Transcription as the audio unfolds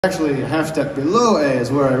Actually, a half step below A is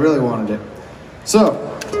where I really wanted it.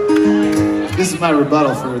 So, this is my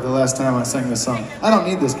rebuttal for the last time I sang this song. I don't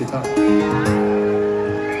need this guitar.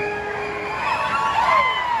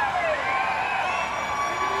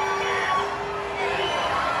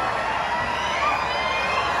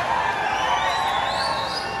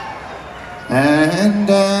 And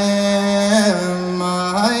am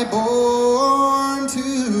I born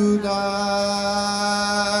to die,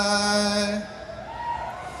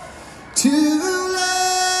 to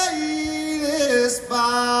lay this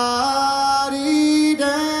body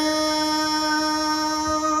down,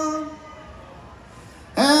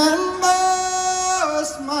 and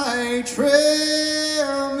must my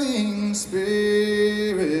trailing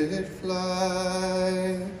spirit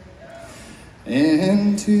fly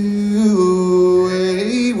into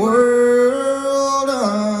a world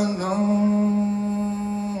unknown,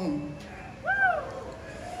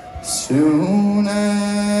 soon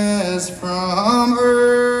as from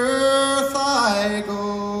earth I go?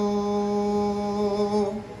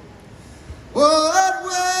 What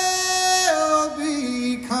will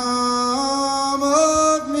become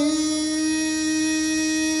of me?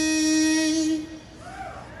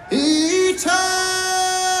 Eternal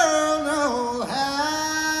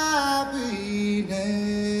happiness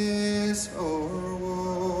or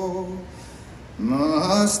woe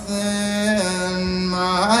must then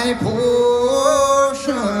my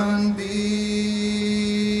portion be.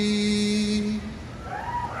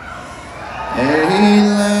 A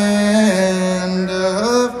land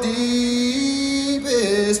of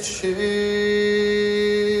deepest shade,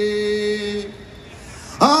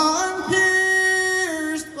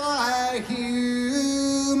 unpierced by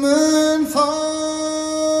human thought,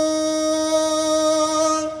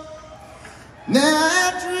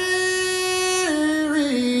 that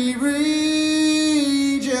dreary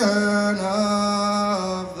region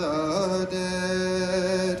of the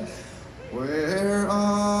dead, where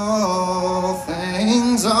all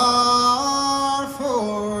things are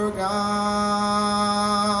forgot.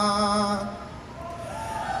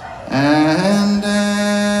 And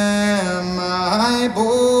am I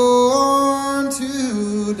born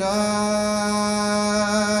to die,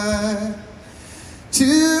 to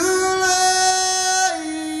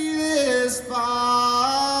lay this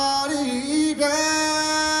body down,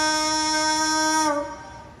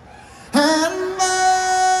 and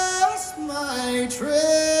must my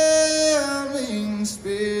trailing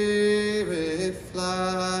spirit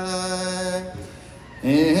fly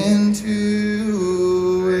into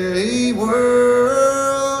a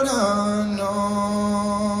world unknown,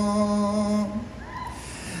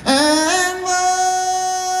 and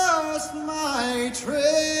must my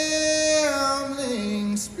trembling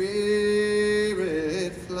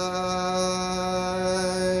spirit fly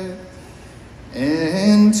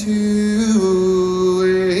into